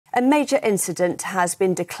A major incident has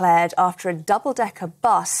been declared after a double-decker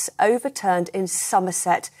bus overturned in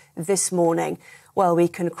Somerset this morning. Well, we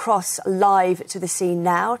can cross live to the scene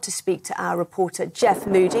now to speak to our reporter Jeff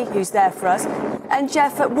Moody, who's there for us. And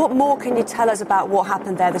Jeff, what more can you tell us about what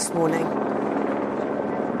happened there this morning?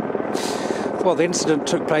 Well, the incident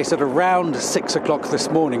took place at around 6 o'clock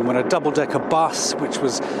this morning when a double-decker bus, which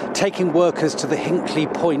was taking workers to the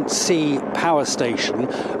Hinkley Point C power station,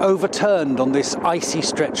 overturned on this icy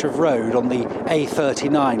stretch of road on the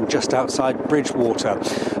A39 just outside Bridgewater.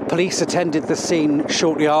 Police attended the scene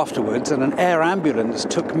shortly afterwards, and an air ambulance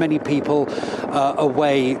took many people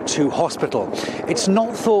away to hospital. It's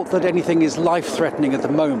not thought that anything is life-threatening at the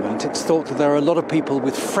moment. It's thought that there are a lot of people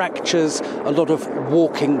with fractures, a lot of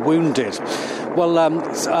walking wounded. Well,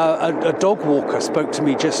 a dog walker spoke to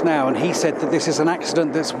me just now, and he said that this is an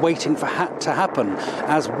accident that's waiting for to happen,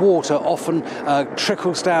 as water often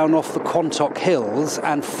trickles down off the Quantock Hills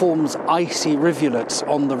and forms icy rivulets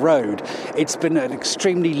on the road. It's been an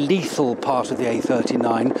extremely lethal part of the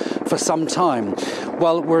A39 for some time.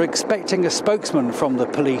 Well, we're expecting a spokesman from the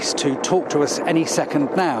police to talk to us any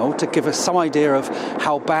second now to give us some idea of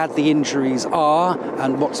how bad the injuries are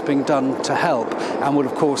and what's being done to help. And we'll,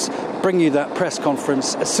 of course, bring you that press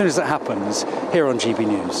conference as soon as it happens here on GB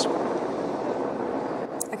News.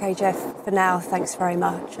 OK, Jeff, for now, thanks very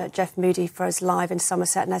much. Jeff Moody for us live in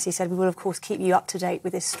Somerset. And as he said, we will, of course, keep you up to date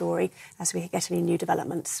with this story as we get any new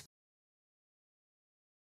developments.